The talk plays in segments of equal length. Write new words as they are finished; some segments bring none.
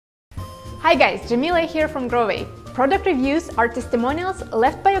Hi guys, Jamila here from Growave. Product reviews are testimonials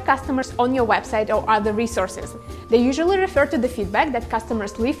left by your customers on your website or other resources. They usually refer to the feedback that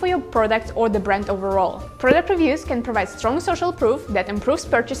customers leave for your product or the brand overall. Product reviews can provide strong social proof that improves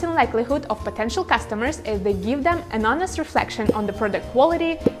purchasing likelihood of potential customers as they give them an honest reflection on the product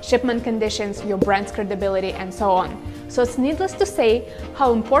quality, shipment conditions, your brand's credibility, and so on. So it's needless to say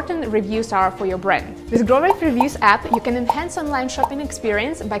how important reviews are for your brand. With Growave Reviews app, you can enhance online shopping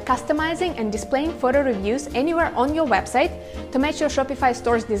experience by customizing and displaying photo reviews anywhere on your website to match your Shopify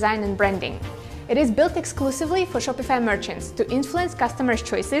store's design and branding. It is built exclusively for Shopify merchants to influence customers'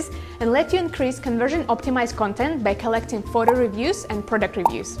 choices and let you increase conversion-optimized content by collecting photo reviews and product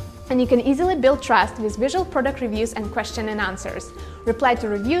reviews. And you can easily build trust with visual product reviews and question and answers, reply to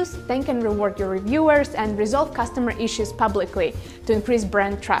reviews, thank and reward your reviewers, and resolve customer issues publicly to increase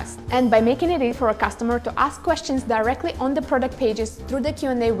brand trust. And by making it easy for a customer to ask questions directly on the product pages through the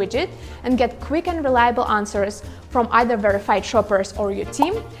Q&A widget and get quick and reliable answers from either verified shoppers or your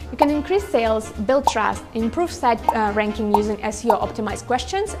team, you can increase sales, build trust, improve site ranking using SEO-optimized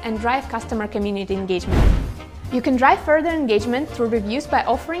questions, and drive customer community engagement. You can drive further engagement through reviews by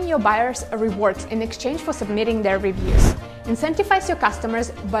offering your buyers rewards in exchange for submitting their reviews. Incentivize your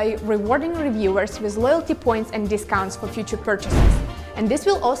customers by rewarding reviewers with loyalty points and discounts for future purchases. And this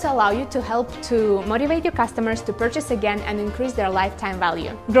will also allow you to help to motivate your customers to purchase again and increase their lifetime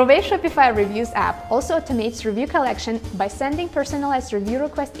value. Growave Shopify Reviews app also automates review collection by sending personalized review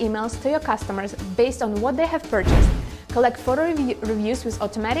request emails to your customers based on what they have purchased. Collect photo reviews with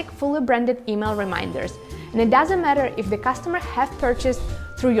automatic, fully branded email reminders. And it doesn't matter if the customer have purchased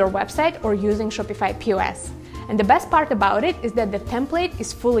through your website or using Shopify POS. And the best part about it is that the template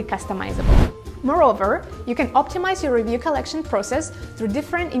is fully customizable. Moreover, you can optimize your review collection process through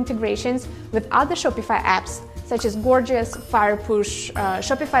different integrations with other Shopify apps such as Gorgias, FirePush,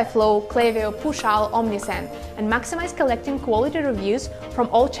 Shopify Flow, Klaviyo, PushOwl, Omnisend, and maximize collecting quality reviews from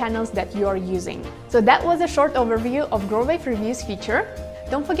all channels that you are using. So that was a short overview of Growave Reviews feature.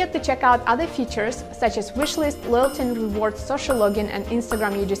 Don't forget to check out other features such as wishlist, loyalty and rewards, social login, and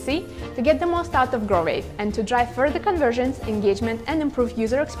Instagram UGC to get the most out of Growave and to drive further conversions, engagement, and improve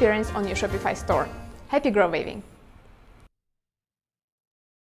user experience on your Shopify store. Happy Growaving!